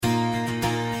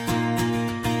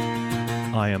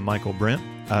I am Michael Brent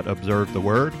at Observe the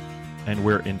Word, and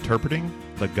we're interpreting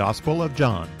the Gospel of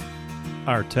John.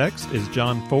 Our text is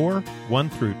John 4, 1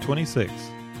 through 26.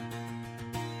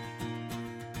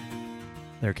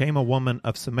 There came a woman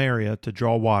of Samaria to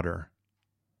draw water.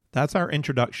 That's our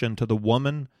introduction to the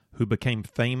woman who became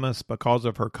famous because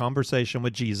of her conversation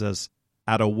with Jesus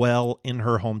at a well in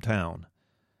her hometown.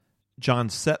 John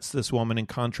sets this woman in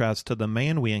contrast to the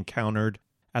man we encountered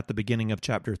at the beginning of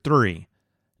chapter 3.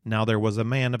 Now there was a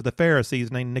man of the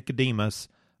Pharisees named Nicodemus,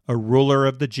 a ruler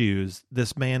of the Jews.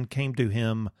 This man came to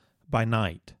him by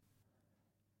night.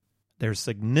 There's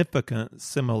significant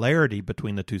similarity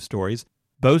between the two stories.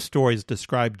 Both stories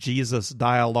describe Jesus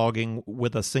dialoguing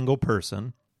with a single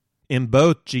person. In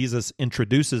both, Jesus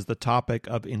introduces the topic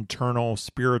of internal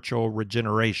spiritual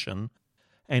regeneration,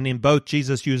 and in both,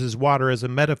 Jesus uses water as a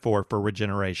metaphor for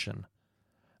regeneration.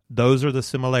 Those are the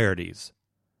similarities.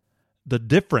 The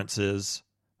differences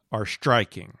are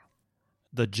striking.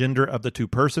 The gender of the two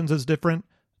persons is different,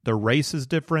 the race is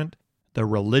different, the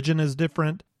religion is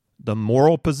different, the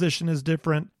moral position is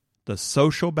different, the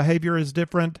social behavior is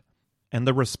different, and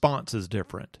the response is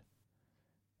different.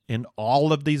 In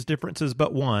all of these differences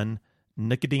but one,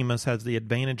 Nicodemus has the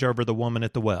advantage over the woman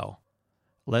at the well.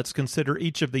 Let's consider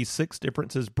each of these 6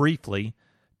 differences briefly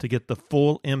to get the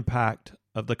full impact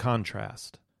of the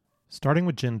contrast. Starting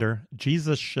with gender,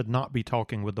 Jesus should not be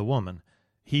talking with the woman.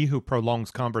 He who prolongs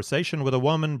conversation with a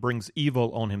woman brings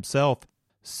evil on himself,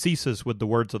 ceases with the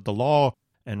words of the law,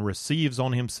 and receives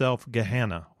on himself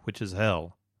Gehenna, which is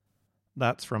hell.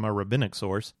 That's from a rabbinic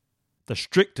source. The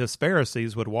strictest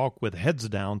Pharisees would walk with heads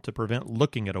down to prevent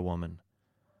looking at a woman.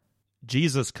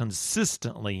 Jesus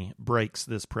consistently breaks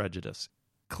this prejudice.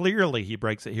 Clearly, he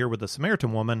breaks it here with the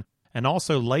Samaritan woman, and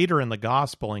also later in the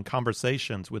gospel in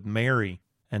conversations with Mary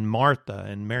and Martha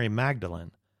and Mary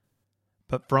Magdalene.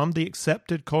 But from the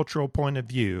accepted cultural point of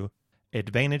view,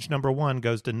 advantage number 1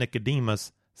 goes to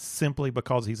Nicodemus simply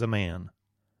because he's a man.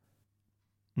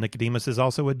 Nicodemus is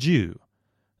also a Jew.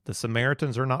 The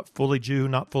Samaritans are not fully Jew,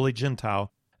 not fully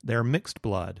Gentile. They're mixed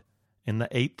blood. In the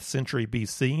 8th century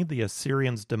BC, the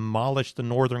Assyrians demolished the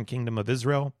northern kingdom of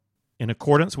Israel. In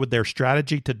accordance with their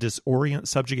strategy to disorient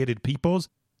subjugated peoples,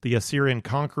 the Assyrian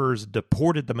conquerors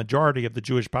deported the majority of the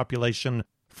Jewish population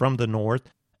from the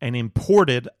north and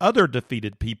imported other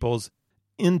defeated peoples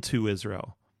into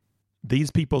Israel.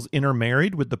 These peoples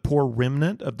intermarried with the poor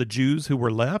remnant of the Jews who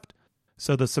were left,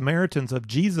 so the Samaritans of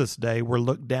Jesus' day were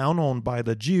looked down on by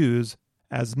the Jews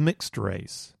as mixed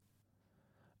race.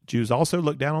 Jews also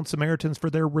looked down on Samaritans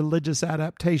for their religious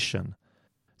adaptation.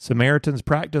 Samaritans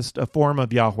practiced a form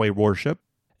of Yahweh worship,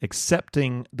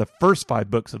 accepting the first 5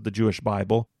 books of the Jewish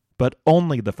Bible, but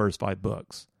only the first 5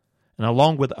 books. And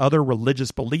along with other religious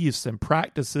beliefs and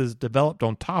practices developed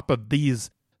on top of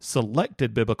these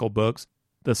selected biblical books,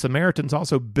 the Samaritans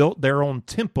also built their own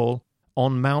temple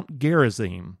on Mount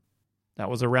Gerizim. That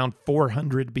was around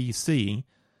 400 BC.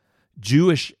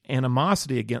 Jewish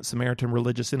animosity against Samaritan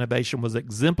religious innovation was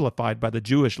exemplified by the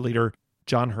Jewish leader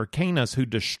John Hyrcanus, who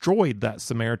destroyed that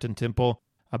Samaritan temple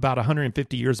about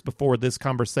 150 years before this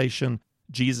conversation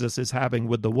Jesus is having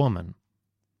with the woman.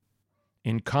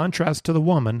 In contrast to the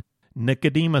woman,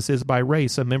 Nicodemus is by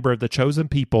race a member of the chosen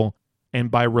people, and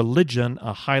by religion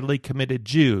a highly committed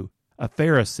Jew, a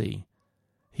Pharisee.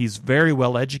 He's very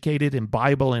well educated in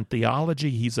Bible and theology.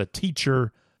 He's a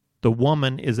teacher. The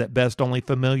woman is at best only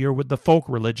familiar with the folk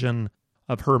religion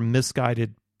of her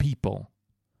misguided people.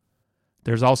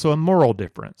 There's also a moral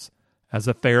difference. As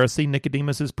a Pharisee,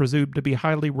 Nicodemus is presumed to be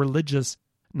highly religious,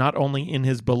 not only in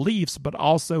his beliefs, but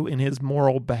also in his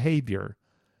moral behavior.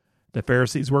 The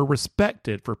Pharisees were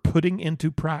respected for putting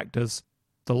into practice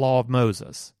the law of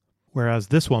Moses, whereas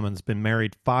this woman's been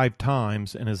married 5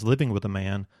 times and is living with a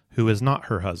man who is not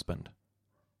her husband.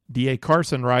 D.A.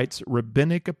 Carson writes,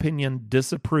 rabbinic opinion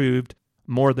disapproved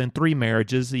more than 3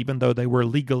 marriages, even though they were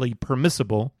legally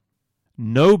permissible.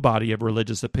 No body of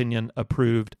religious opinion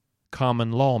approved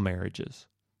common law marriages.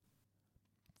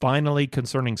 Finally,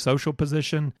 concerning social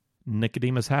position,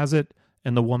 Nicodemus has it,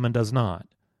 and the woman does not.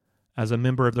 As a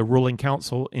member of the ruling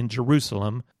council in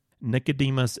Jerusalem,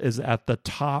 Nicodemus is at the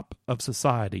top of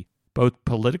society, both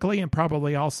politically and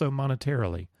probably also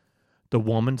monetarily. The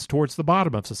woman's towards the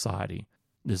bottom of society.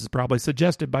 This is probably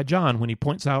suggested by John when he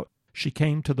points out she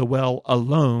came to the well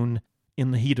alone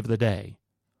in the heat of the day.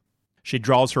 She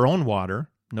draws her own water,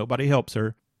 nobody helps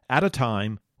her, at a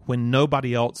time when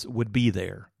nobody else would be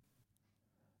there.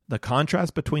 The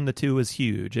contrast between the two is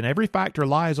huge, and every factor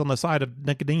lies on the side of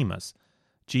Nicodemus.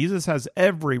 Jesus has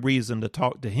every reason to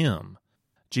talk to him.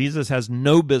 Jesus has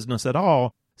no business at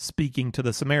all speaking to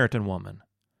the Samaritan woman.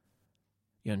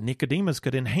 Nicodemus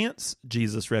could enhance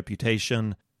Jesus'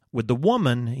 reputation. With the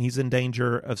woman, he's in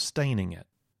danger of staining it.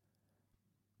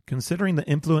 Considering the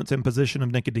influence and position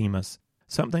of Nicodemus,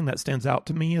 something that stands out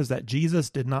to me is that Jesus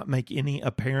did not make any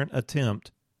apparent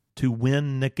attempt to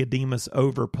win Nicodemus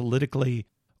over politically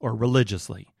or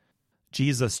religiously.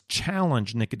 Jesus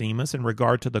challenged Nicodemus in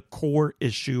regard to the core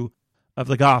issue of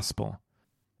the gospel.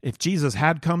 If Jesus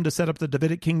had come to set up the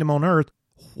Davidic kingdom on earth,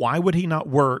 why would he not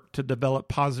work to develop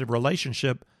positive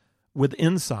relationship with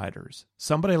insiders?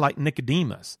 Somebody like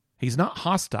Nicodemus, he's not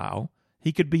hostile.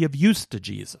 He could be of use to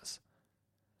Jesus.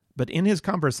 But in his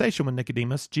conversation with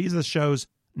Nicodemus, Jesus shows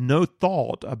no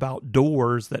thought about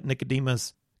doors that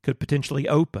Nicodemus could potentially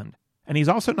open. And he's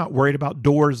also not worried about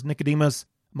doors Nicodemus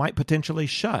might potentially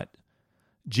shut.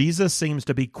 Jesus seems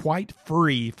to be quite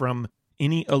free from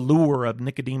any allure of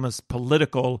Nicodemus'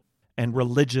 political and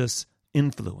religious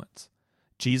influence.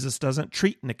 Jesus doesn't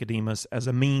treat Nicodemus as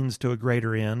a means to a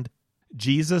greater end.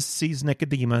 Jesus sees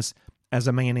Nicodemus as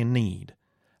a man in need,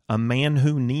 a man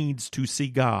who needs to see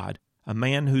God, a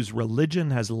man whose religion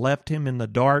has left him in the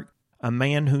dark, a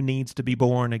man who needs to be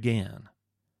born again.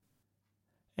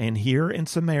 And here in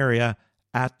Samaria,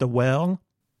 at the well,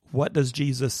 what does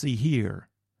Jesus see here?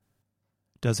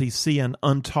 Does he see an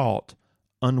untaught,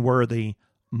 unworthy,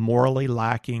 morally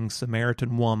lacking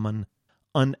Samaritan woman,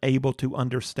 unable to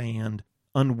understand,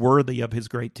 unworthy of his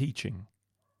great teaching?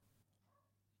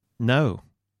 No.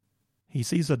 He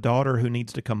sees a daughter who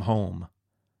needs to come home,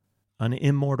 an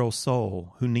immortal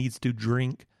soul who needs to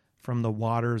drink from the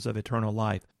waters of eternal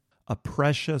life, a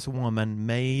precious woman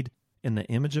made in the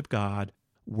image of God,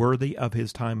 worthy of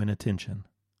his time and attention.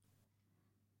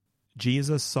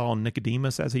 Jesus saw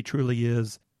Nicodemus as he truly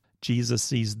is. Jesus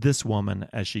sees this woman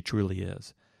as she truly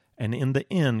is. And in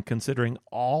the end, considering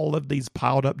all of these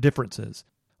piled up differences,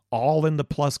 all in the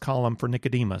plus column for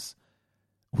Nicodemus,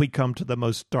 we come to the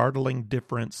most startling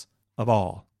difference of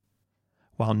all.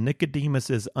 While Nicodemus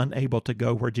is unable to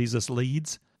go where Jesus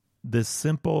leads, this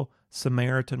simple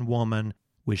Samaritan woman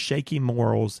with shaky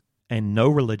morals and no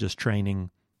religious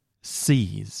training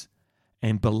sees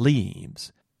and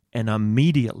believes and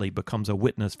immediately becomes a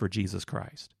witness for Jesus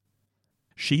Christ.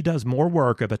 She does more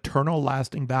work of eternal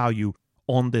lasting value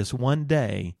on this one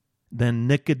day than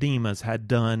Nicodemus had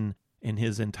done in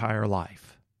his entire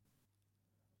life.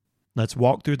 Let's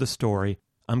walk through the story.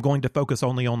 I'm going to focus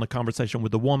only on the conversation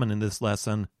with the woman in this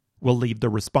lesson. We'll leave the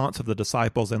response of the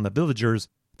disciples and the villagers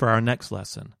for our next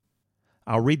lesson.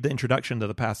 I'll read the introduction to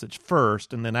the passage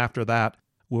first, and then after that,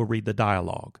 we'll read the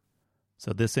dialogue.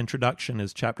 So this introduction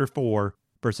is chapter 4,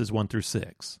 verses 1 through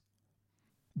 6.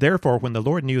 Therefore, when the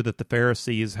Lord knew that the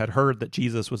Pharisees had heard that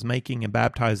Jesus was making and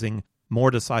baptizing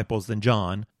more disciples than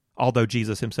John, although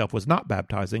Jesus himself was not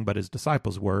baptizing, but his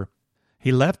disciples were,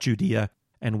 he left Judea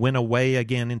and went away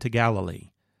again into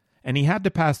Galilee. And he had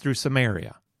to pass through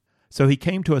Samaria. So he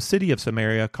came to a city of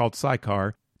Samaria called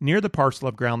Sychar, near the parcel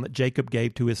of ground that Jacob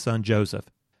gave to his son Joseph.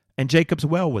 And Jacob's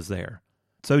well was there.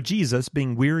 So Jesus,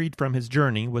 being wearied from his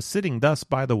journey, was sitting thus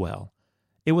by the well.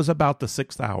 It was about the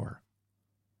 6th hour.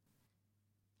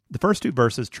 The first two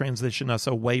verses transition us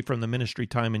away from the ministry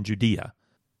time in Judea.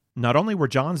 Not only were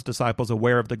John's disciples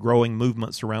aware of the growing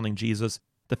movement surrounding Jesus,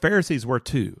 the Pharisees were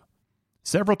too.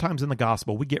 Several times in the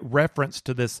gospel, we get reference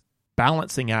to this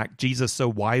balancing act Jesus so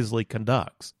wisely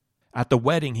conducts. At the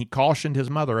wedding, he cautioned his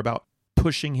mother about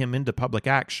pushing him into public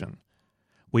action.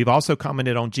 We've also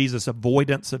commented on Jesus'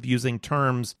 avoidance of using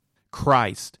terms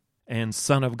Christ and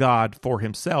Son of God for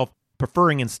himself,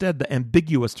 preferring instead the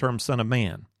ambiguous term Son of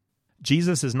Man.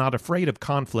 Jesus is not afraid of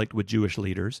conflict with Jewish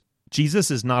leaders.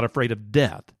 Jesus is not afraid of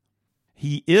death.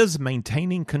 He is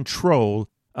maintaining control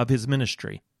of his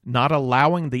ministry, not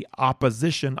allowing the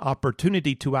opposition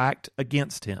opportunity to act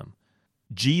against him.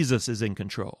 Jesus is in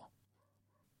control.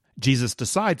 Jesus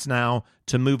decides now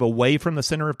to move away from the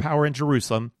center of power in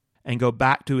Jerusalem and go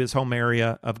back to his home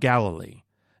area of Galilee.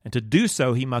 And to do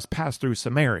so, he must pass through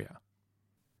Samaria.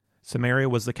 Samaria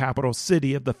was the capital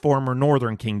city of the former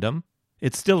northern kingdom.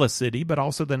 It's still a city, but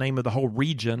also the name of the whole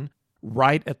region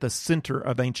right at the center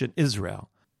of ancient Israel.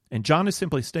 And John is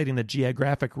simply stating the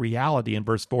geographic reality in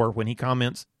verse 4 when he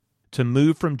comments, to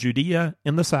move from Judea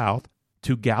in the south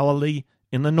to Galilee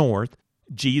in the north,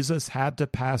 Jesus had to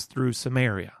pass through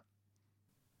Samaria.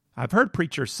 I've heard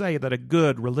preachers say that a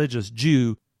good religious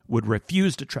Jew would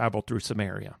refuse to travel through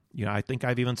Samaria. I think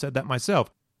I've even said that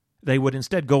myself. They would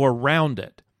instead go around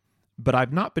it. But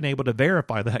I've not been able to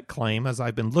verify that claim as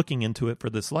I've been looking into it for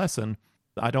this lesson.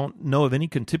 I don't know of any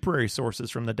contemporary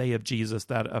sources from the day of Jesus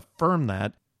that affirm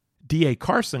that. D.A.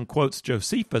 Carson quotes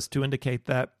Josephus to indicate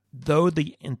that though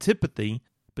the antipathy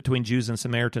between Jews and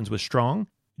Samaritans was strong,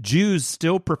 Jews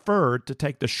still preferred to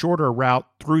take the shorter route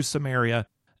through Samaria,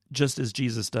 just as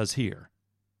Jesus does here.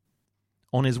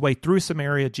 On his way through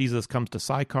Samaria, Jesus comes to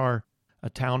Sychar, a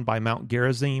town by Mount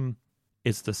Gerizim.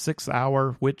 It's the 6th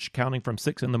hour, which, counting from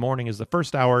 6 in the morning as the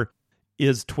first hour,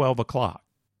 is 12 o'clock.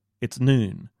 It's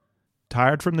noon.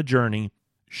 Tired from the journey,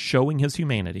 showing his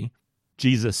humanity,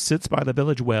 Jesus sits by the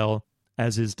village well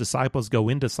as his disciples go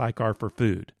into Sychar for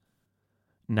food.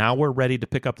 Now we're ready to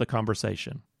pick up the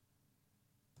conversation.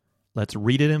 Let's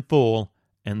read it in full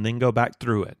and then go back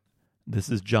through it. This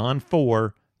is John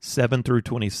 4, 7 through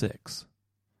 26.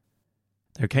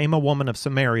 There came a woman of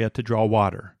Samaria to draw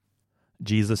water.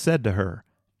 Jesus said to her,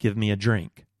 "Give me a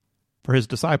drink." For his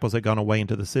disciples had gone away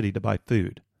into the city to buy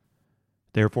food.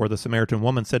 Therefore the Samaritan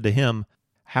woman said to him,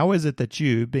 "How is it that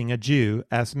you, being a Jew,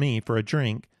 ask me for a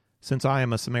drink, since I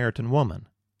am a Samaritan woman?"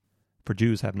 For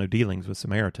Jews have no dealings with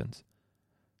Samaritans.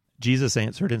 Jesus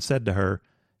answered and said to her,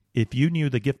 "If you knew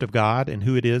the gift of God and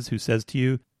who it is who says to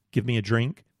you, 'Give me a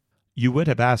drink,' you would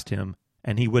have asked him,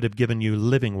 and he would have given you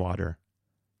living water."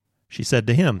 She said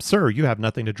to him, "Sir, you have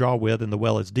nothing to draw with, and the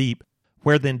well is deep.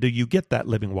 Where then do you get that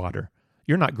living water?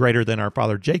 You're not greater than our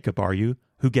father Jacob, are you,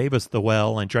 who gave us the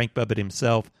well and drank of it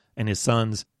himself and his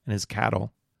sons and his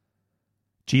cattle?"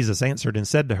 Jesus answered and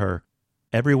said to her,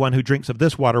 "Everyone who drinks of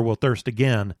this water will thirst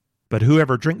again, but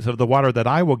whoever drinks of the water that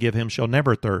I will give him shall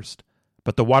never thirst.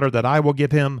 But the water that I will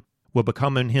give him will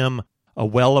become in him a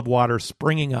well of water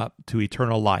springing up to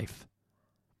eternal life."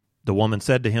 The woman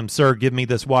said to him, "Sir, give me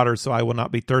this water so I will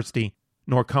not be thirsty,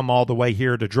 nor come all the way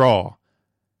here to draw."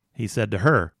 He said to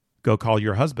her, "Go call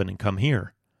your husband and come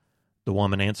here." The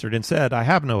woman answered and said, "I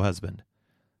have no husband."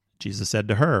 Jesus said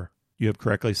to her, "You have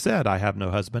correctly said, 'I have no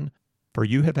husband,' for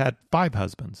you have had 5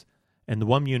 husbands, and the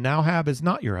one you now have is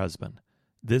not your husband.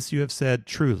 This you have said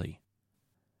truly."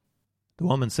 The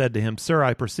woman said to him, "Sir,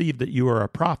 I perceive that you are a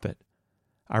prophet.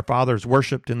 Our fathers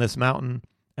worshipped in this mountain,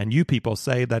 and you people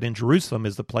say that in Jerusalem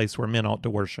is the place where men ought to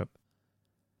worship."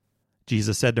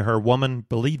 Jesus said to her, "Woman,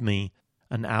 believe me,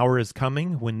 an hour is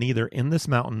coming when neither in this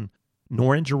mountain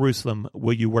nor in Jerusalem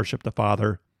will you worship the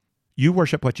Father. You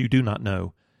worship what you do not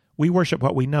know. We worship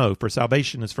what we know, for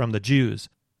salvation is from the Jews.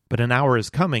 But an hour is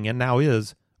coming, and now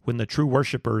is, when the true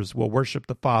worshipers will worship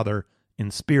the Father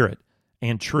in spirit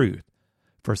and truth.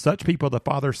 For such people the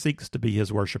Father seeks to be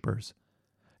his worshipers.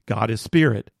 God is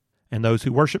spirit, and those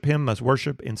who worship him must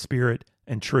worship in spirit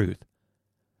and truth."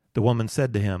 The woman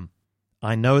said to him,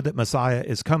 "I know that Messiah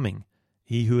is coming,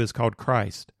 he who is called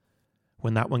Christ.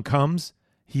 When that one comes,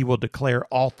 he will declare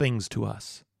all things to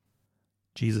us."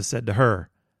 Jesus said to her,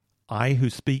 "I who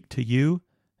speak to you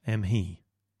am he."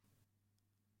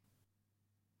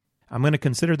 I'm going to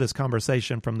consider this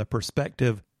conversation from the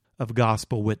perspective of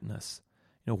gospel witness.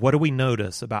 What do we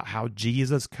notice about how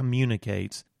Jesus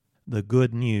communicates the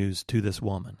good news to this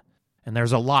woman? And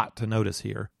there's a lot to notice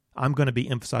here. I'm going to be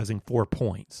emphasizing 4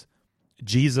 points.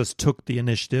 Jesus took the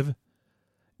initiative.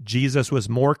 Jesus was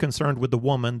more concerned with the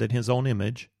woman than his own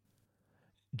image.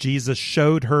 Jesus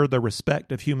showed her the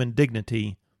respect of human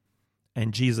dignity,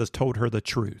 and Jesus told her the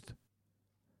truth.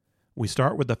 We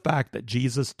start with the fact that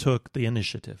Jesus took the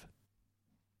initiative.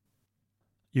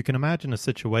 You can imagine a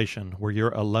situation where you're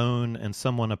alone and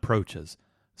someone approaches.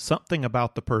 Something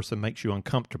about the person makes you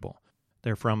uncomfortable.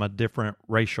 They're from a different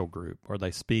racial group, or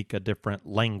they speak a different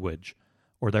language,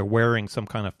 or they're wearing some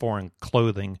kind of foreign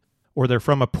clothing, or they're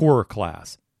from a poorer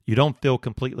class. You don't feel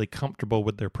completely comfortable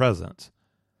with their presence.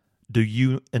 Do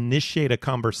you initiate a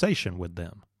conversation with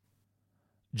them?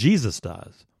 Jesus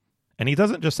does. And he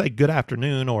doesn't just say good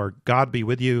afternoon or God be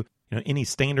with you, any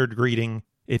standard greeting.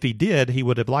 If he did, he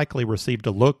would have likely received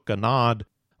a look, a nod,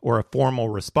 or a formal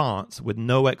response with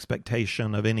no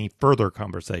expectation of any further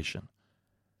conversation.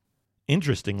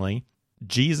 Interestingly,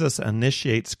 Jesus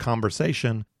initiates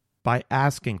conversation by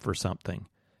asking for something.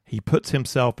 He puts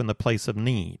himself in the place of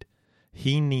need.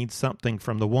 He needs something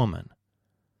from the woman.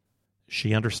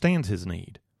 She understands his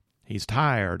need. He's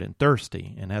tired and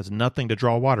thirsty and has nothing to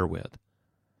draw water with.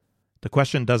 The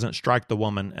question doesn't strike the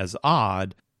woman as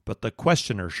odd, but the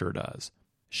questioner sure does.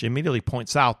 She immediately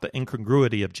points out the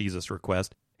incongruity of Jesus'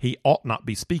 request. He ought not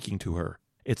be speaking to her.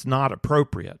 It's not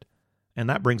appropriate. And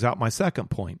that brings out my second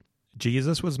point.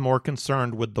 Jesus was more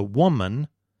concerned with the woman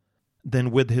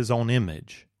than with his own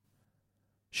image.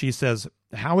 She says,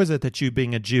 "How is it that you,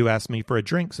 being a Jew, ask me for a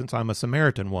drink since I'm a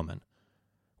Samaritan woman?"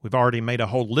 We've already made a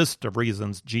whole list of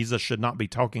reasons Jesus should not be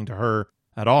talking to her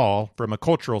at all from a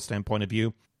cultural standpoint of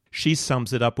view. She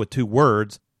sums it up with 2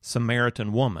 words,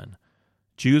 Samaritan woman.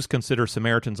 Jews consider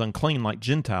Samaritans unclean like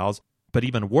Gentiles, but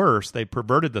even worse, they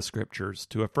perverted the scriptures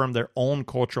to affirm their own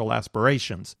cultural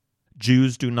aspirations.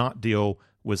 Jews do not deal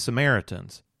with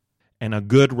Samaritans. and a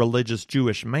good religious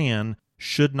Jewish man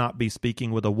should not be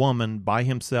speaking with a woman by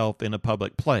himself in a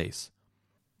public place.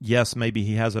 Yes, maybe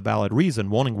he has a valid reason,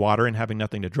 wanting water and having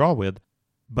nothing to draw with,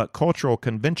 but cultural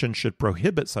convention should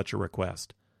prohibit such a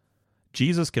request.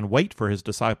 Jesus can wait for his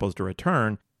disciples to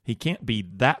return. He can't be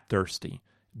that thirsty.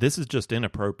 This is just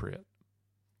inappropriate.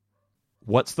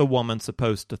 What's the woman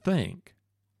supposed to think?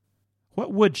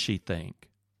 What would she think?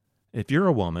 If you're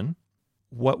a woman,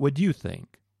 what would you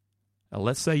think? Now,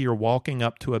 let's say you're walking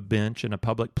up to a bench in a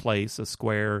public place, a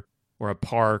square, or a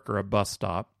park, or a bus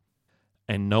stop,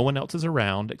 and no one else is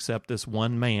around except this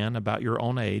one man about your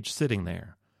own age sitting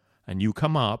there. And you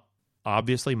come up,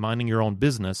 obviously minding your own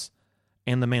business,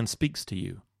 and the man speaks to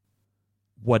you.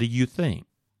 What do you think?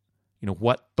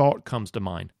 What thought comes to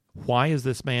mind? Why is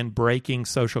this man breaking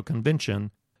social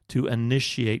convention to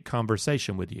initiate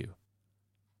conversation with you?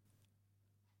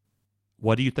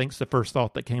 What do you think's the first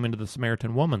thought that came into the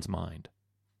Samaritan woman's mind?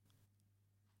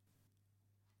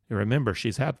 You remember,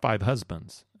 she's had 5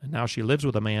 husbands, and now she lives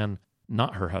with a man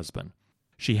not her husband.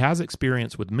 She has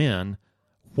experience with men.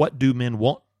 What do men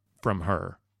want from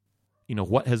her?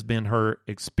 What has been her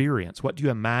experience? What do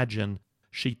you imagine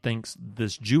she thinks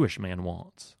this Jewish man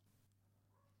wants?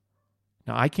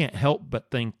 Now, I can't help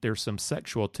but think there's some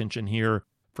sexual tension here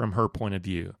from her point of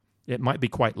view. It might be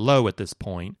quite low at this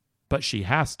point, but she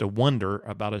has to wonder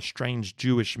about a strange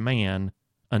Jewish man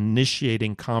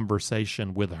initiating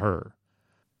conversation with her.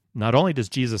 Not only does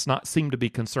Jesus not seem to be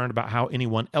concerned about how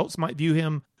anyone else might view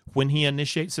him when he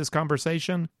initiates this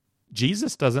conversation,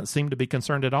 Jesus doesn't seem to be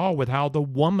concerned at all with how the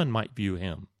woman might view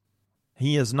him.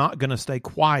 He is not going to stay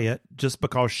quiet just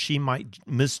because she might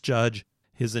misjudge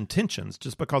his intentions,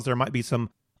 just because there might be some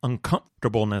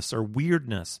uncomfortableness or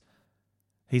weirdness.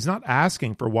 He's not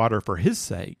asking for water for his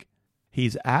sake.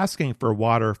 He's asking for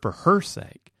water for her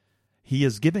sake. He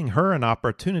is giving her an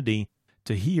opportunity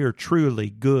to hear truly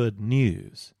good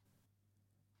news.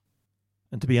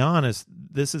 And to be honest,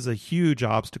 this is a huge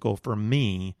obstacle for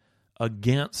me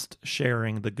against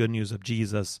sharing the good news of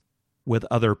Jesus with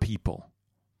other people.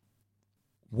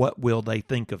 What will they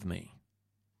think of me?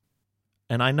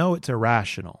 And I know it's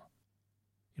irrational.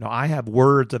 I have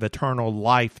words of eternal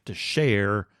life to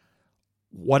share.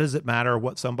 What does it matter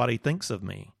what somebody thinks of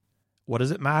me? What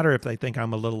does it matter if they think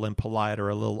I'm a little impolite or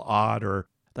a little odd, or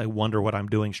they wonder what I'm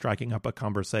doing striking up a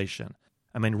conversation?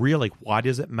 I mean, really, why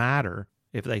does it matter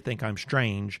if they think I'm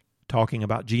strange talking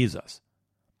about Jesus?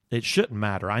 It shouldn't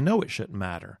matter. I know it shouldn't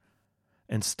matter.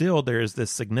 And still, there is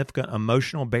this significant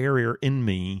emotional barrier in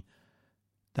me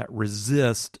that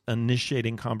resists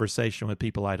initiating conversation with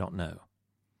people I don't know.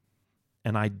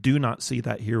 And I do not see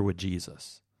that here with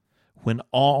Jesus. When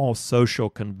all social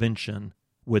convention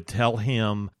would tell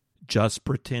him, just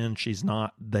pretend she's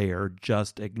not there,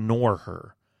 just ignore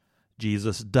her.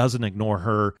 Jesus doesn't ignore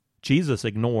her. Jesus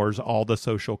ignores all the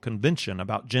social convention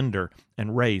about gender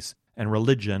and race and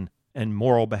religion and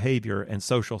moral behavior and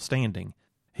social standing.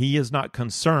 He is not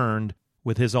concerned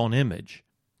with his own image.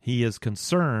 He is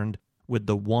concerned with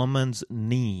the woman's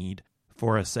need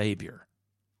for a Savior.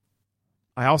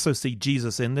 I also see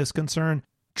Jesus in this concern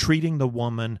treating the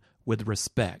woman with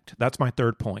respect. That's my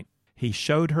third point. He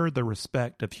showed her the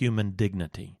respect of human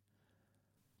dignity.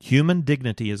 Human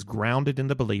dignity is grounded in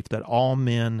the belief that all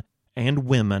men and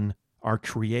women are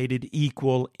created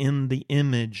equal in the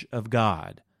image of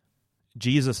God.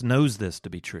 Jesus knows this to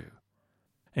be true.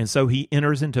 And so he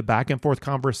enters into back and forth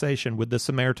conversation with the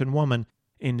Samaritan woman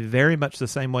in very much the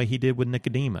same way he did with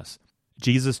Nicodemus.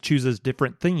 Jesus chooses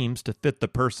different themes to fit the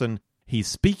person he's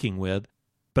speaking with,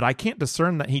 but I can't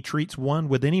discern that he treats one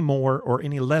with any more or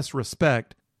any less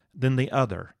respect than the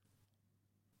other.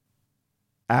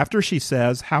 After she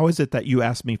says, "How is it that you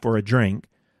ask me for a drink?"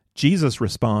 Jesus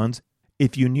responds,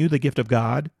 "If you knew the gift of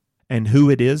God and who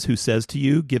it is who says to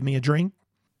you, 'Give me a drink,'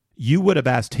 you would have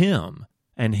asked him,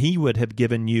 and he would have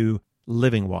given you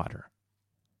living water."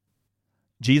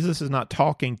 Jesus is not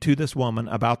talking to this woman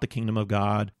about the kingdom of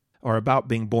God or about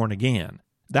being born again.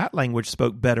 That language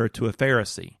spoke better to a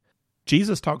Pharisee.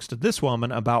 Jesus talks to this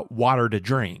woman about water to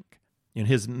drink, and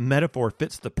his metaphor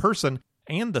fits the person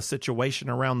and the situation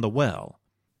around the well.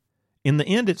 In the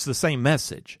end, it's the same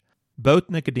message.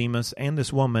 Both Nicodemus and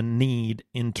this woman need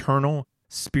internal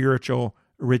spiritual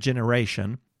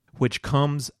regeneration, which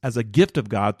comes as a gift of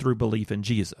God through belief in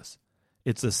Jesus.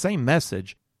 It's the same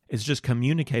message. It's just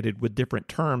communicated with different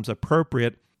terms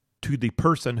appropriate to the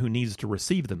person who needs to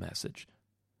receive the message.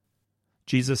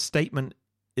 Jesus' statement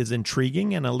is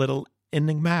intriguing and a little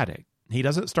enigmatic. He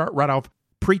doesn't start right off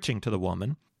preaching to the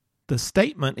woman. The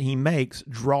statement he makes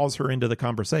draws her into the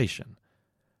conversation.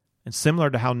 And similar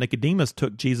to how Nicodemus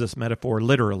took Jesus' metaphor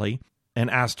literally and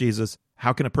asked Jesus,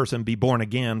 How can a person be born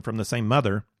again from the same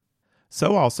mother?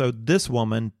 So also this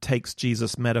woman takes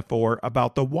Jesus' metaphor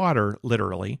about the water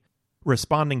literally,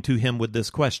 responding to him with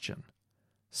this question.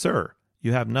 Sir,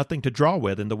 you have nothing to draw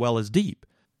with, and the well is deep.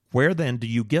 Where then do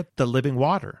you get the living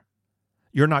water?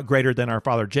 You're not greater than our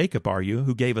father Jacob, are you,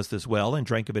 who gave us this well and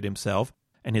drank of it himself,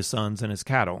 and his sons and his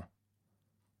cattle?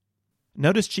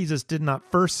 Notice Jesus did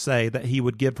not first say that he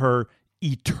would give her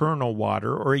eternal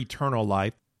water or eternal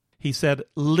life. He said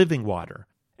living water,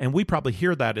 and we probably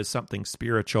hear that as something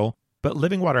spiritual, but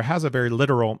living water has a very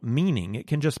literal meaning. It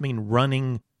can just mean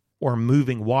running or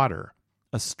moving water,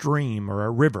 a stream or a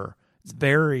river. It's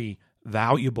very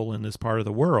valuable in this part of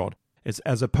the world. It's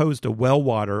as opposed to well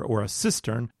water or a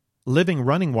cistern. Living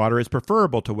running water is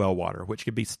preferable to well water, which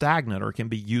can be stagnant or can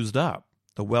be used up.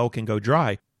 The well can go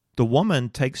dry. The woman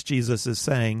takes Jesus as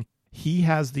saying he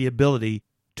has the ability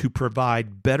to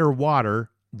provide better water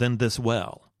than this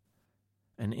well.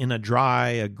 And in a dry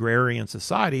agrarian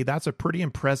society, that's a pretty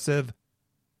impressive,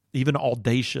 even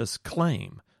audacious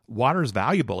claim. Water is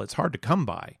valuable. It's hard to come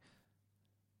by.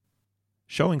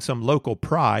 Showing some local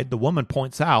pride, the woman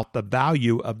points out the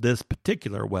value of this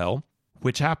particular well,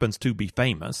 which happens to be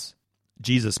famous.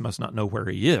 Jesus must not know where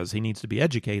he is. He needs to be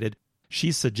educated.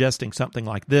 She's suggesting something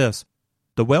like this.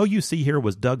 The well you see here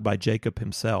was dug by Jacob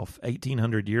himself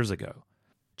 1,800 years ago.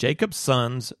 Jacob's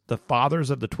sons, the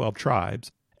fathers of the 12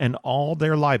 tribes, and all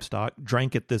their livestock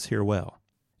drank at this here well.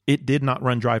 It did not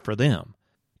run dry for them.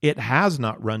 It has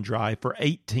not run dry for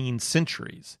 18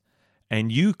 centuries.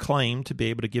 And you claim to be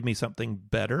able to give me something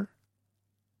better?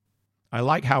 I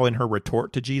like how in her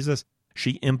retort to Jesus,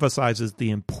 she emphasizes the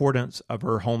importance of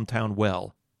her hometown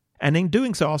well. And in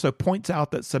doing so also points out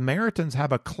that Samaritans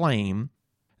have a claim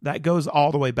that goes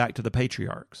all the way back to the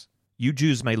patriarchs. You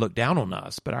Jews may look down on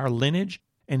us, but our lineage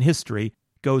and history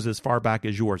goes as far back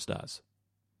as yours does.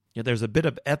 Yet there's a bit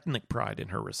of ethnic pride in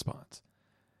her response.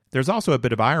 There's also a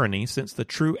bit of irony, since the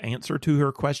true answer to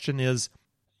her question is,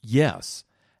 yes,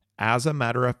 as a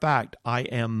matter of fact, I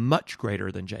am much greater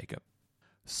than Jacob,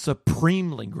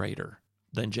 supremely greater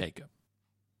than Jacob.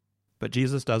 But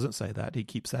Jesus doesn't say that. He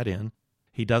keeps that in.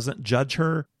 He doesn't judge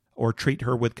her or treat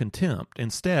her with contempt.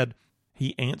 Instead,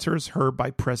 he answers her by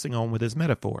pressing on with his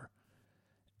metaphor.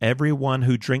 Everyone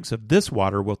who drinks of this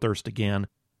water will thirst again,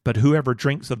 but whoever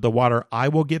drinks of the water I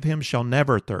will give him shall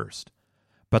never thirst.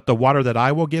 But the water that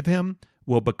I will give him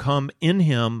will become in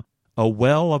him a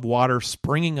well of water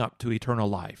springing up to eternal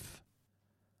life.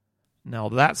 Now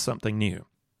that's something new.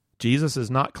 Jesus is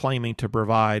not claiming to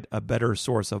provide a better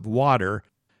source of water.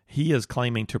 He is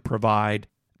claiming to provide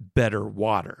better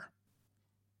water.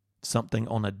 Something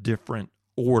on a different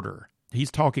order. He's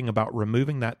talking about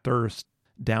removing that thirst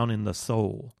down in the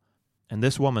soul. And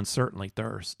this woman certainly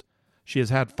thirsts. She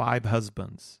has had 5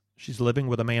 husbands. She's living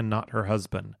with a man not her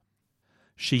husband.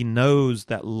 She knows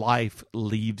that life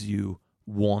leaves you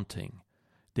wanting.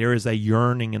 There is a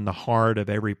yearning in the heart of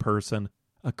every person,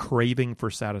 a craving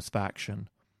for satisfaction,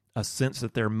 a sense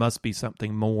that there must be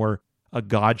something more, a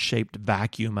God-shaped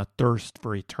vacuum, a thirst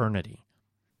for eternity.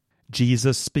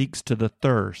 Jesus speaks to the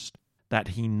thirst that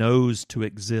he knows to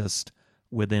exist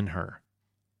within her.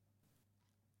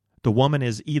 The woman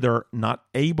is either not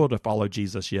able to follow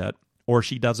Jesus yet, or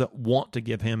she doesn't want to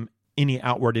give him any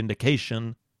outward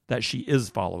indication that she is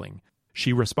following.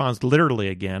 She responds literally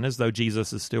again, as though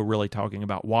Jesus is still really talking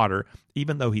about water,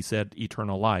 even though he said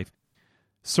eternal life.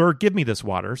 Sir, give me this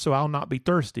water, so I'll not be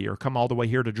thirsty or come all the way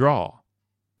here to draw.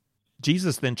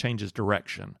 Jesus then changes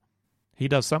direction. He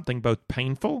does something both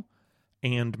painful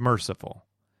and merciful.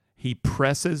 He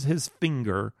presses his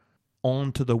finger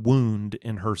onto the wound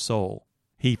in her soul.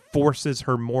 He forces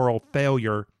her moral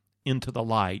failure into the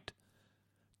light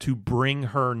to bring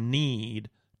her need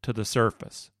to the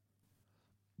surface.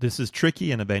 This is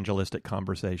tricky in evangelistic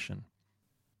conversation.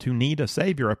 To need a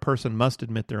Savior, a person must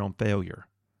admit their own failure.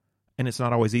 And it's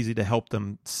not always easy to help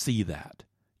them see that.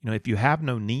 If you have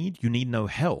no need, you need no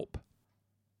help.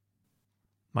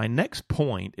 My next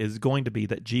point is going to be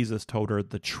that Jesus told her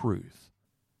the truth.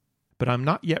 But I'm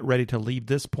not yet ready to leave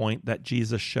this point that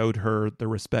Jesus showed her the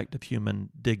respect of human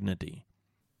dignity.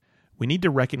 We need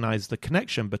to recognize the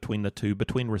connection between the two,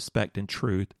 between respect and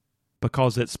truth,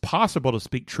 because it's possible to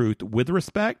speak truth with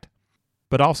respect,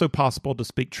 but also possible to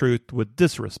speak truth with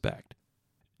disrespect.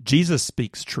 Jesus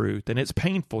speaks truth, and it's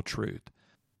painful truth,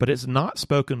 but it's not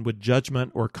spoken with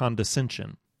judgment or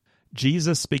condescension.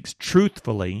 Jesus speaks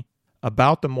truthfully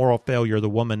about the moral failure the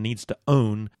woman needs to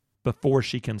own before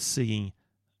she can see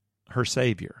her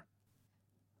Savior.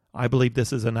 I believe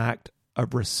this is an act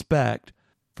of respect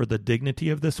for the dignity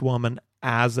of this woman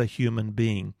as a human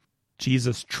being.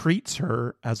 Jesus treats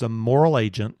her as a moral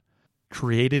agent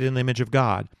created in the image of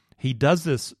God. He does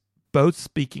this both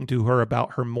speaking to her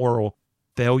about her moral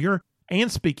failure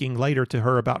and speaking later to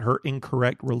her about her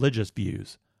incorrect religious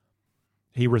views.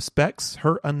 He respects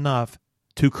her enough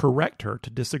to correct her, to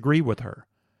disagree with her.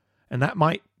 And that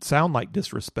might sound like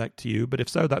disrespect to you, but if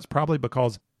so, that's probably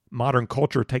because modern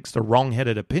culture takes the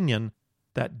wrong-headed opinion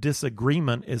that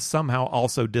disagreement is somehow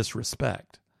also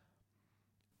disrespect.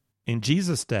 In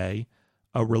Jesus' day,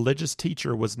 a religious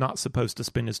teacher was not supposed to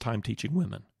spend his time teaching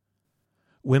women.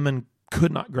 Women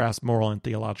could not grasp moral and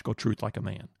theological truth like a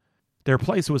man. Their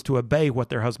place was to obey what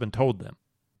their husband told them.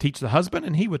 Teach the husband,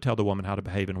 and he would tell the woman how to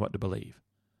behave and what to believe.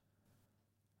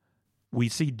 We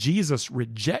see Jesus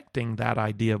rejecting that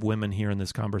idea of women here in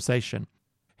this conversation.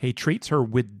 He treats her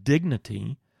with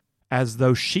dignity as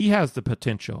though she has the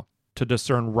potential to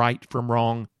discern right from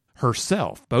wrong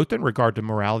herself, both in regard to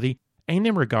morality and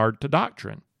in regard to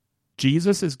doctrine.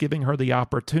 Jesus is giving her the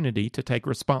opportunity to take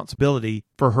responsibility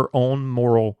for her own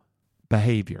moral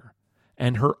behavior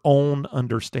and her own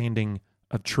understanding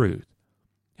of truth.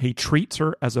 He treats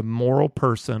her as a moral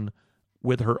person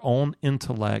with her own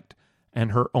intellect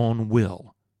and her own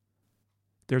will.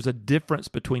 There's a difference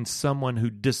between someone who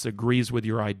disagrees with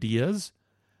your ideas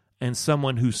and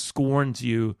someone who scorns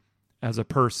you as a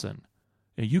person.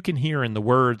 You can hear in the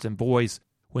words and voice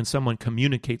when someone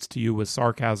communicates to you with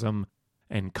sarcasm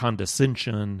and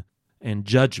condescension and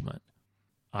judgment.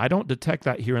 I don't detect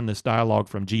that here in this dialogue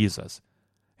from Jesus.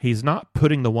 He's not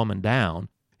putting the woman down.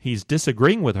 He's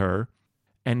disagreeing with her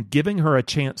and giving her a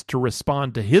chance to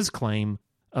respond to his claim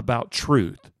about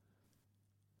truth.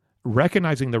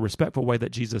 Recognizing the respectful way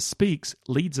that Jesus speaks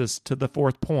leads us to the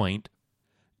fourth point.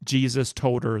 Jesus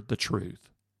told her the truth.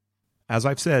 As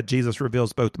I've said, Jesus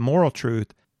reveals both moral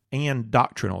truth and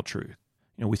doctrinal truth.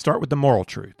 We start with the moral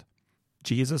truth.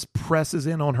 Jesus presses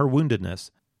in on her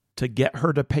woundedness to get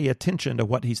her to pay attention to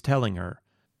what he's telling her.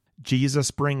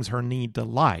 Jesus brings her need to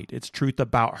light. It's truth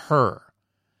about her.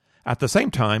 At the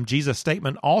same time, Jesus'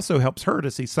 statement also helps her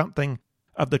to see something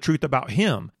of the truth about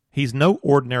him. He's no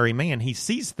ordinary man. He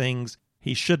sees things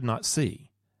he should not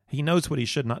see. He knows what he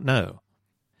should not know.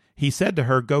 He said to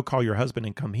her, "Go call your husband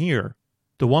and come here."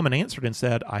 The woman answered and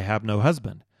said, "I have no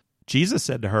husband." Jesus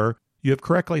said to her, "You have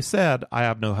correctly said, 'I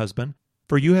have no husband,'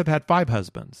 for you have had 5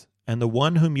 husbands, and the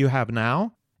one whom you have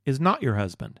now is not your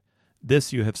husband.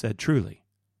 This you have said truly."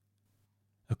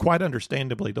 Quite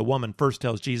understandably, the woman first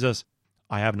tells Jesus,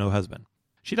 "I have no husband."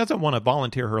 She doesn't want to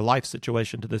volunteer her life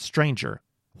situation to this stranger.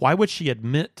 Why would she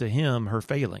admit to him her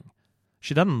failing?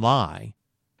 She doesn't lie.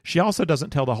 She also doesn't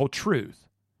tell the whole truth.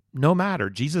 No matter,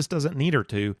 Jesus doesn't need her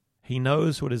to. He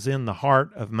knows what is in the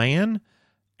heart of man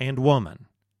and woman.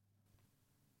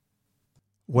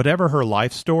 Whatever her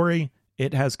life story,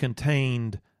 it has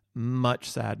contained much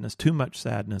sadness, too much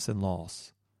sadness and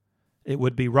loss. It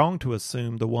would be wrong to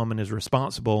assume the woman is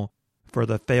responsible for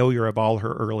the failure of all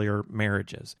her earlier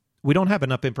marriages. We don't have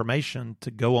enough information to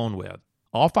go on with.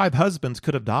 All 5 husbands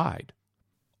could have died,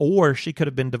 or she could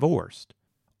have been divorced,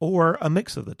 or a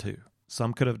mix of the two.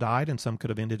 Some could have died and some could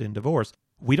have ended in divorce.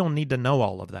 We don't need to know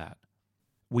all of that.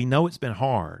 We know it's been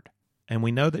hard, and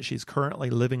we know that she's currently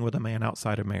living with a man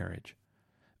outside of marriage.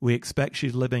 We expect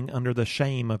she's living under the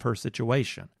shame of her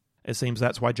situation. It seems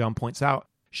that's why John points out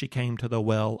she came to the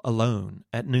well alone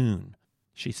at noon.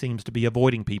 She seems to be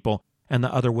avoiding people, and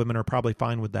the other women are probably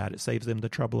fine with that. It saves them the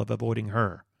trouble of avoiding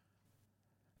her.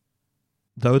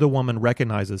 Though the woman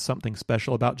recognizes something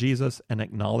special about Jesus and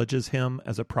acknowledges him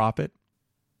as a prophet,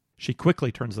 she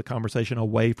quickly turns the conversation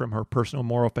away from her personal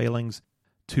moral failings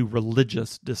to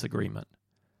religious disagreement.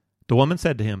 The woman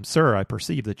said to him, "Sir, I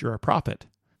perceive that you're a prophet.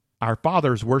 Our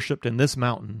fathers worshipped in this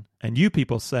mountain, and you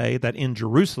people say that in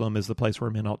Jerusalem is the place where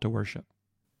men ought to worship."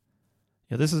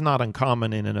 This is not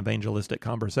uncommon in an evangelistic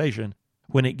conversation.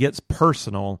 When it gets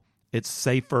personal, it's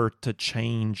safer to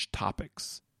change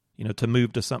topics, to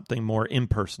move to something more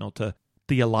impersonal, to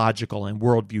theological and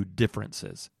worldview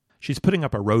differences. She's putting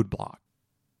up a roadblock.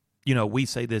 We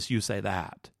say this, you say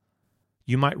that.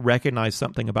 You might recognize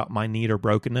something about my need or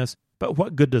brokenness, but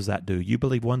what good does that do? You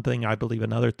believe one thing, I believe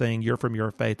another thing. You're from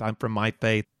your faith, I'm from my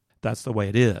faith. That's the way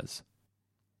it is.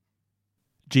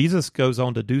 Jesus goes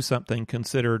on to do something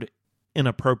considered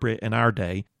inappropriate in our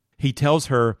day. He tells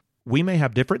her, we may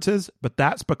have differences, but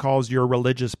that's because your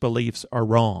religious beliefs are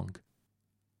wrong.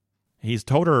 He's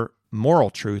told her moral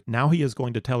truth. Now he is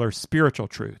going to tell her spiritual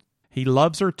truth. He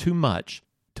loves her too much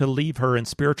to leave her in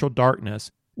spiritual darkness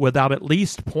without at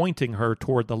least pointing her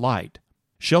toward the light.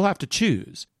 She'll have to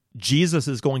choose. Jesus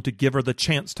is going to give her the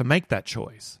chance to make that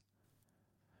choice.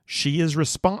 She is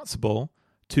responsible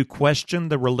to question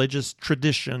the religious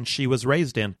tradition she was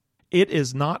raised in. It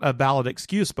is not a valid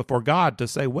excuse before God to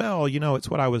say, well, it's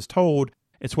what I was told.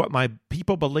 It's what my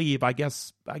people believe. I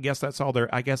guess that's all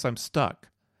I guess I'm stuck.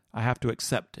 I have to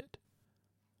accept it.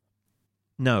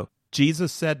 No,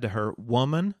 Jesus said to her,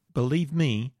 "Woman, believe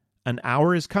me, an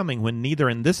hour is coming when neither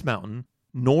in this mountain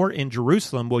nor in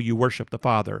Jerusalem will you worship the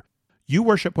Father. You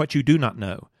worship what you do not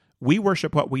know. We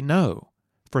worship what we know,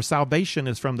 for salvation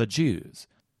is from the Jews.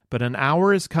 But an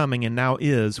hour is coming, and now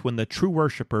is, when the true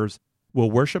worshipers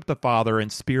will worship the Father in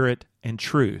spirit and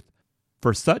truth.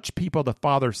 For such people the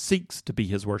Father seeks to be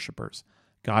his worshipers.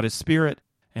 God is spirit,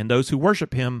 and those who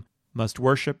worship him must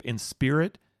worship in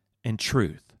spirit and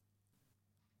truth."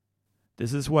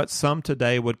 This is what some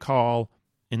today would call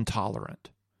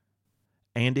intolerant.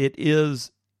 And it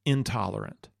is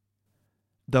intolerant,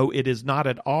 though it is not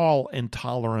at all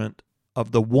intolerant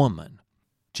of the woman.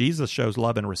 Jesus shows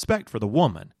love and respect for the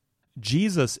woman.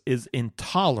 Jesus is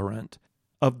intolerant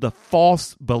of the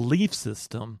false belief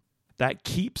system that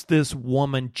keeps this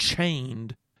woman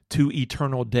chained to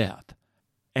eternal death.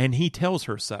 And he tells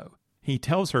her so. He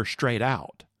tells her straight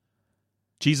out.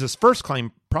 Jesus' first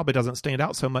claim probably doesn't stand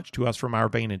out so much to us from our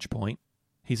vantage point.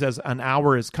 He says, "An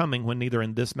hour is coming when neither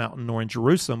in this mountain nor in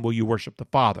Jerusalem will you worship the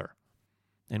Father."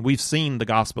 And we've seen the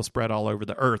gospel spread all over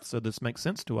the earth, so this makes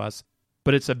sense to us.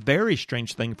 But it's a very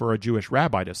strange thing for a Jewish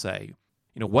rabbi to say.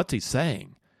 What's he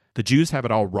saying? The Jews have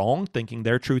it all wrong, thinking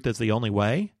their truth is the only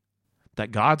way?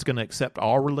 That God's going to accept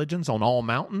all religions on all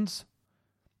mountains?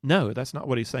 No, that's not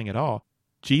what he's saying at all.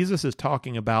 Jesus is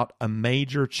talking about a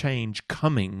major change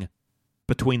coming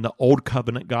between the old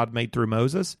covenant God made through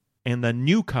Moses and the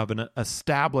new covenant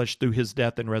established through his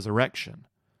death and resurrection.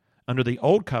 Under the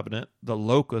old covenant, the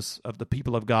locus of the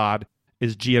people of God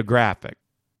is geographic.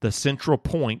 The central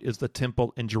point is the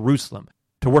temple in Jerusalem.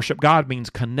 To worship God means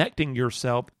connecting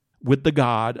yourself with the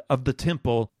God of the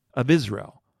temple of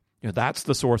Israel. That's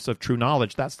the source of true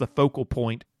knowledge. That's the focal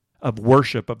point of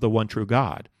worship of the one true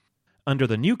God. Under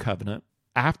the new covenant,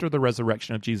 after the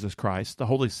resurrection of Jesus Christ, the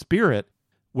Holy Spirit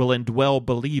will indwell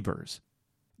believers.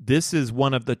 This is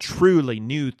one of the truly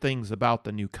new things about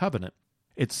the new covenant.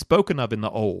 It's spoken of in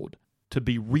the old, to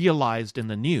be realized in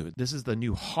the new. This is the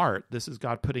new heart. This is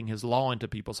God putting his law into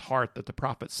people's heart that the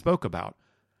prophets spoke about.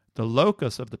 The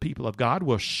locus of the people of God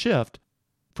will shift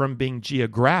from being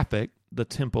geographic, the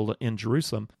temple in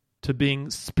Jerusalem, to being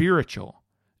spiritual.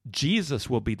 Jesus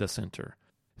will be the center.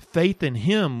 Faith in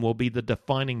him will be the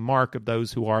defining mark of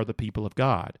those who are the people of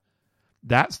God.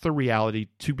 That's the reality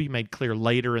to be made clear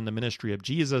later in the ministry of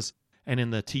Jesus and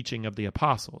in the teaching of the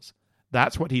apostles.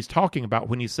 That's what he's talking about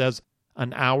when he says,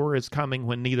 "An hour is coming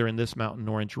when neither in this mountain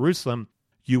nor in Jerusalem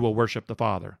you will worship the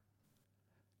Father."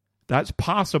 That's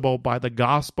possible by the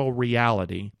gospel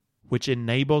reality, which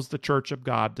enables the church of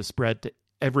God to spread to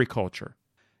every culture.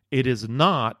 It is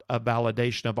not a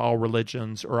validation of all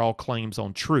religions or all claims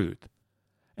on truth.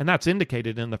 And that's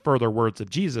indicated in the further words of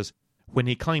Jesus when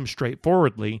he claims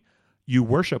straightforwardly, "You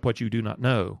worship what you do not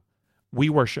know. We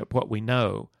worship what we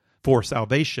know, for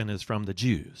salvation is from the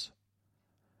Jews."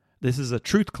 This is a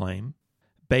truth claim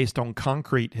based on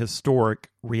concrete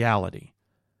historic reality.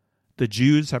 The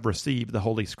Jews have received the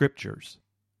Holy Scriptures,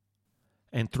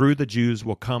 and through the Jews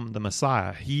will come the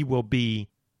Messiah. He will be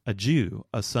a Jew,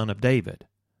 a son of David.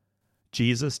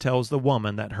 Jesus tells the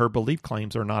woman that her belief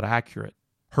claims are not accurate.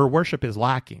 Her worship is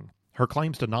lacking. Her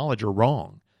claims to knowledge are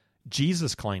wrong.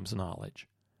 Jesus claims knowledge.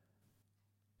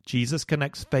 Jesus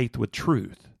connects faith with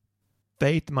truth.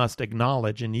 Faith must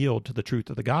acknowledge and yield to the truth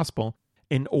of the gospel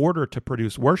in order to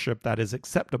produce worship that is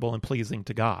acceptable and pleasing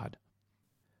to God.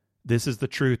 This is the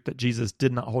truth that Jesus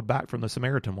did not hold back from the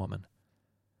Samaritan woman.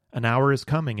 An hour is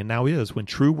coming, and now is, when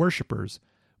true worshipers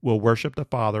will worship the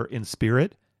Father in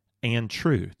spirit and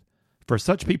truth. For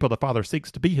such people the Father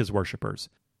seeks to be his worshipers.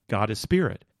 God is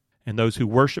spirit, and those who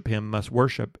worship him must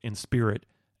worship in spirit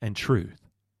and truth.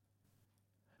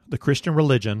 The Christian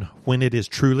religion, when it is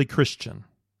truly Christian,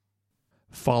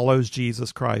 follows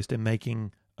Jesus Christ in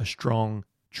making a strong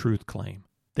truth claim.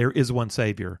 There is one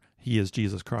Savior. He is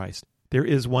Jesus Christ. There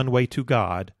is one way to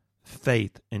God,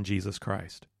 faith in Jesus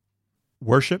Christ.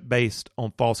 Worship based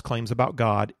on false claims about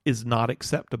God is not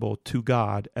acceptable to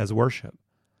God as worship.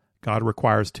 God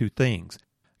requires two things.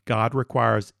 God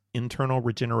requires internal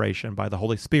regeneration by the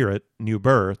Holy Spirit, new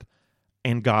birth,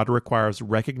 and God requires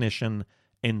recognition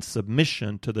and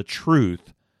submission to the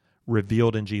truth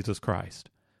revealed in Jesus Christ.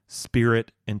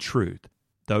 Spirit and truth.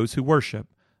 Those who worship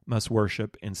must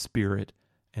worship in spirit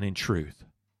and in truth.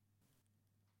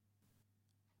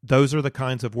 Those are the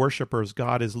kinds of worshipers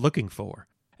God is looking for.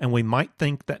 And we might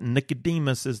think that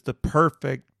Nicodemus is the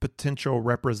perfect potential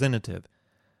representative,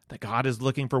 that God is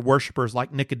looking for worshipers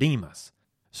like Nicodemus.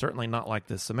 Certainly not like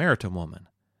this Samaritan woman.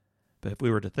 But if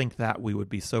we were to think that, we would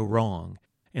be so wrong.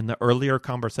 In the earlier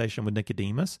conversation with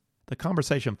Nicodemus, the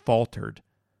conversation faltered.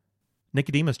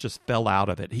 Nicodemus just fell out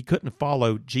of it. He couldn't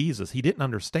follow Jesus. He didn't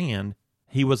understand.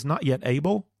 He was not yet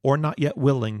able or not yet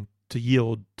willing to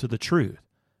yield to the truth.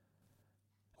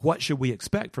 What should we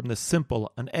expect from this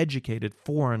simple, uneducated,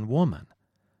 foreign woman?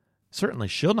 Certainly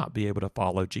she'll not be able to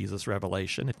follow Jesus'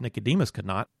 revelation if Nicodemus could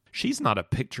not. She's not a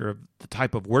picture of the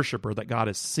type of worshiper that God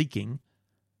is seeking.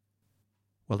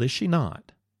 Well, is she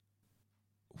not?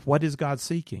 What is God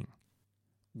seeking?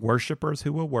 Worshipers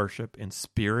who will worship in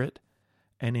spirit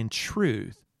and in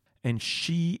truth. And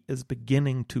she is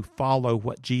beginning to follow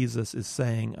what Jesus is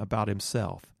saying about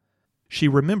himself. She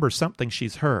remembers something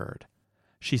she's heard.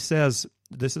 She says,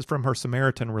 this is from her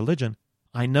Samaritan religion,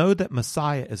 I know that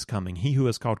Messiah is coming, he who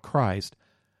is called Christ.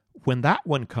 When that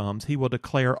one comes, he will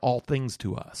declare all things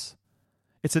to us.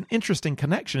 It's an interesting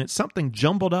connection. It's something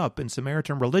jumbled up in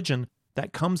Samaritan religion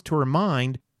that comes to her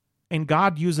mind, and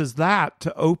God uses that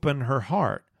to open her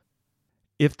heart.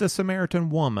 If the Samaritan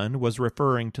woman was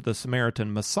referring to the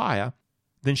Samaritan Messiah,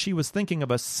 then she was thinking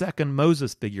of a second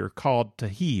Moses figure called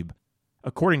Tahib.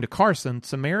 According to Carson,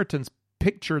 Samaritans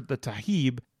pictured the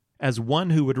Tahib as one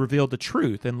who would reveal the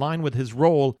truth in line with his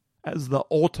role as the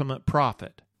ultimate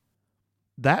prophet.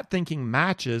 That thinking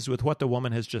matches with what the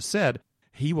woman has just said.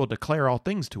 He will declare all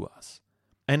things to us.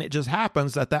 And it just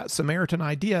happens that that Samaritan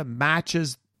idea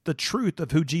matches the truth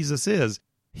of who Jesus is.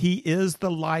 He is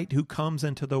the light who comes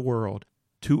into the world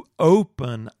to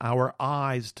open our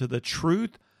eyes to the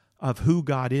truth of who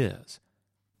God is.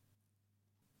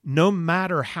 No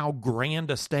matter how grand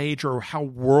a stage or how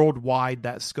worldwide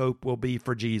that scope will be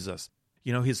for Jesus.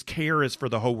 You know, his care is for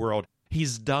the whole world.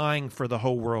 He's dying for the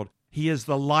whole world. He is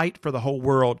the light for the whole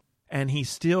world. And he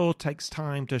still takes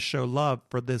time to show love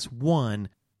for this one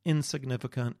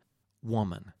insignificant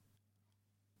woman.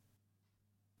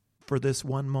 For this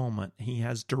one moment, he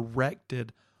has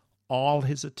directed all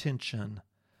his attention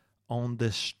on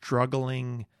this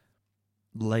struggling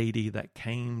lady that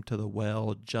came to the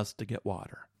well just to get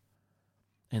water.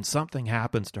 And something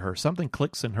happens to her. Something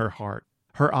clicks in her heart.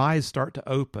 Her eyes start to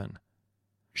open.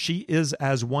 She is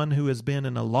as one who has been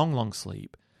in a long, long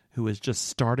sleep, who is just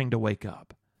starting to wake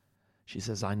up. She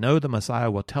says, I know the Messiah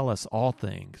will tell us all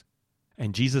things.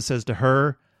 And Jesus says to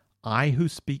her, I who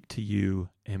speak to you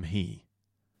am he.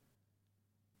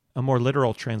 A more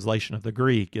literal translation of the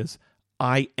Greek is,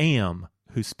 I am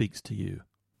who speaks to you.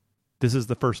 This is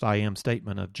the first I am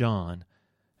statement of John.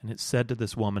 And it's said to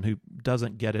this woman who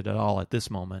doesn't get it at all at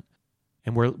this moment.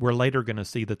 And we're later going to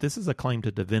see that this is a claim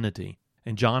to divinity.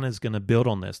 And John is going to build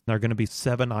on this. There are going to be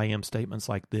 7 I am statements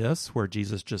like this, where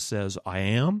Jesus just says, I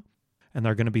am. And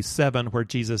there are going to be 7 where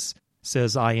Jesus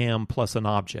says, I am plus an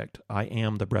object. I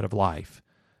am the bread of life.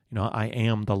 You know, I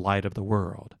am the light of the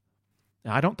world.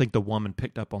 Now, I don't think the woman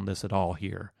picked up on this at all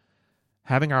here.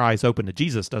 Having our eyes open to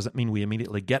Jesus doesn't mean we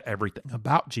immediately get everything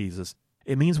about Jesus.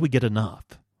 It means we get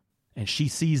enough. And she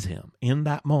sees him in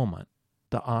that moment.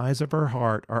 The eyes of her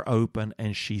heart are open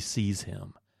and she sees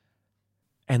him.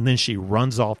 And then she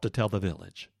runs off to tell the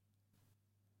village.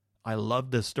 I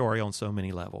love this story on so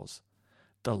many levels.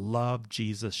 The love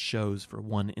Jesus shows for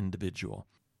one individual.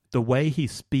 The way he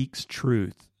speaks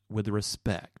truth with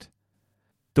respect.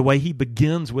 The way he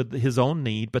begins with his own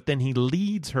need, but then he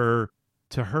leads her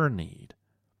to her need.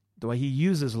 The way he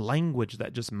uses language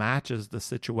that just matches the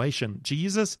situation.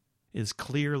 Jesus is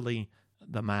clearly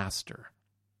the master.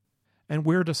 And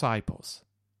we're disciples.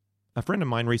 A friend of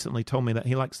mine recently told me that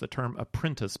he likes the term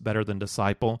apprentice better than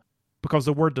disciple because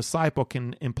the word disciple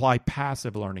can imply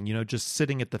passive learning, you know, just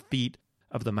sitting at the feet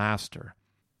of the master.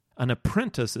 An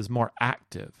apprentice is more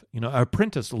active. You know, an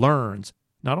apprentice learns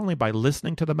not only by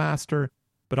listening to the master,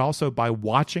 but also by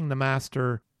watching the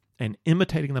master and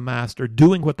imitating the master,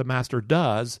 doing what the master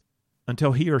does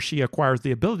until he or she acquires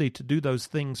the ability to do those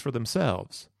things for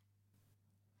themselves.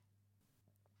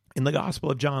 In the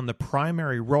Gospel of John, the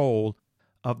primary role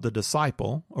of the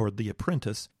disciple or the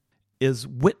apprentice is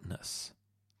witness.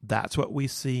 That's what we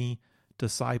see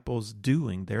disciples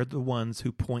doing. They're the ones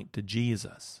who point to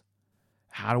Jesus.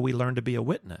 How do we learn to be a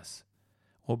witness?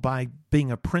 Well, by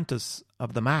being apprentice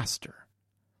of the master.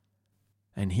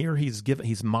 And here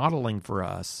he's modeling for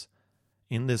us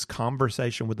in this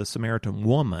conversation with the Samaritan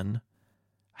woman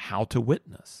how to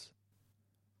witness.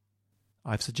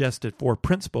 I've suggested 4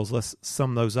 principles. Let's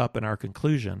sum those up in our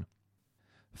conclusion.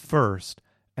 First,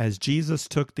 as Jesus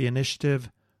took the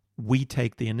initiative, we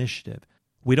take the initiative.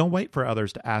 We don't wait for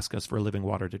others to ask us for living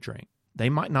water to drink. They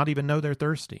might not even know they're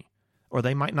thirsty, or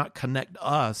they might not connect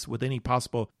us with any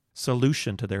possible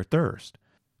solution to their thirst.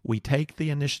 we take the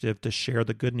initiative to share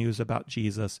the good news about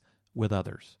Jesus with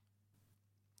others.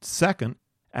 Second,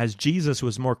 as Jesus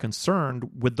was more concerned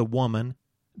with the woman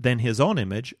than his own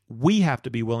image, we have to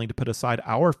be willing to put aside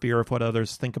our fear of what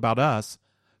others think about us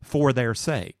for their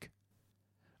sake.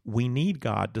 We need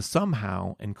God to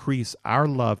somehow increase our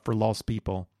love for lost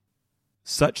people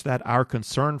such that our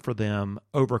concern for them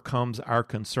overcomes our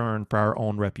concern for our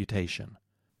own reputation.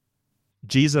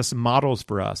 Jesus models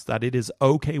for us that it is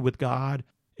okay with God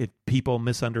if people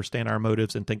misunderstand our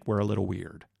motives and think we're a little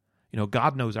weird.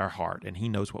 God knows our heart, and he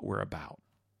knows what we're about.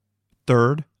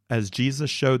 Third, as Jesus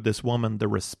showed this woman the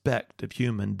respect of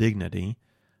human dignity,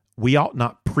 we ought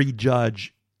not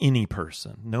prejudge any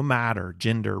person, no matter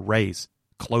gender, race,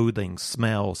 clothing,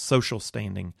 smell, social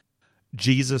standing.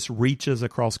 Jesus reaches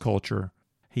across culture.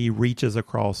 He reaches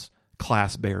across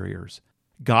class barriers.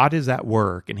 God is at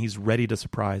work, and he's ready to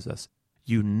surprise us.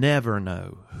 You never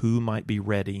know who might be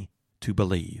ready to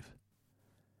believe.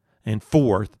 And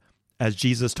fourth, as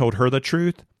Jesus told her the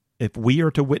truth, if we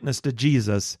are to witness to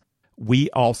Jesus, we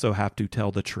also have to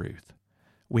tell the truth.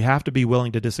 We have to be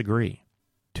willing to disagree,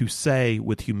 to say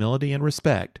with humility and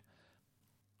respect,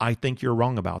 I think you're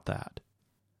wrong about that.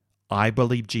 I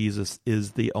believe Jesus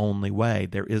is the only way.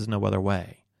 There is no other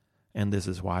way. And this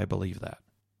is why I believe that.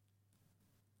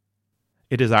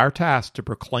 It is our task to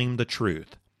proclaim the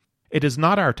truth. It is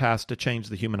not our task to change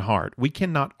the human heart. We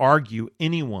cannot argue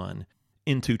anyone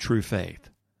into true faith.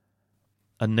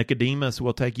 A Nicodemus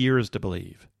will take years to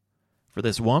believe. For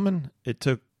this woman, it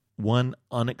took one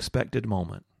unexpected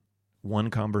moment, one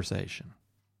conversation.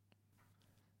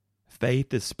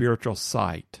 Faith is spiritual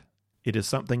sight. It is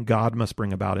something God must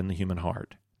bring about in the human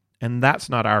heart. And that's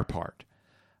not our part.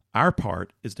 Our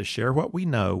part is to share what we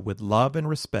know with love and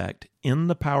respect in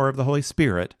the power of the Holy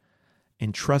Spirit,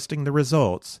 entrusting the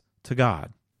results to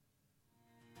God.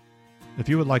 If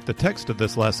you would like the text of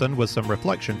this lesson with some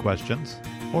reflection questions,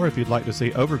 or if you'd like to see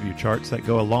overview charts that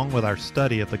go along with our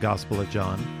study of the Gospel of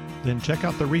John, then check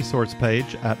out the resource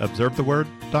page at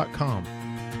observetheword.com.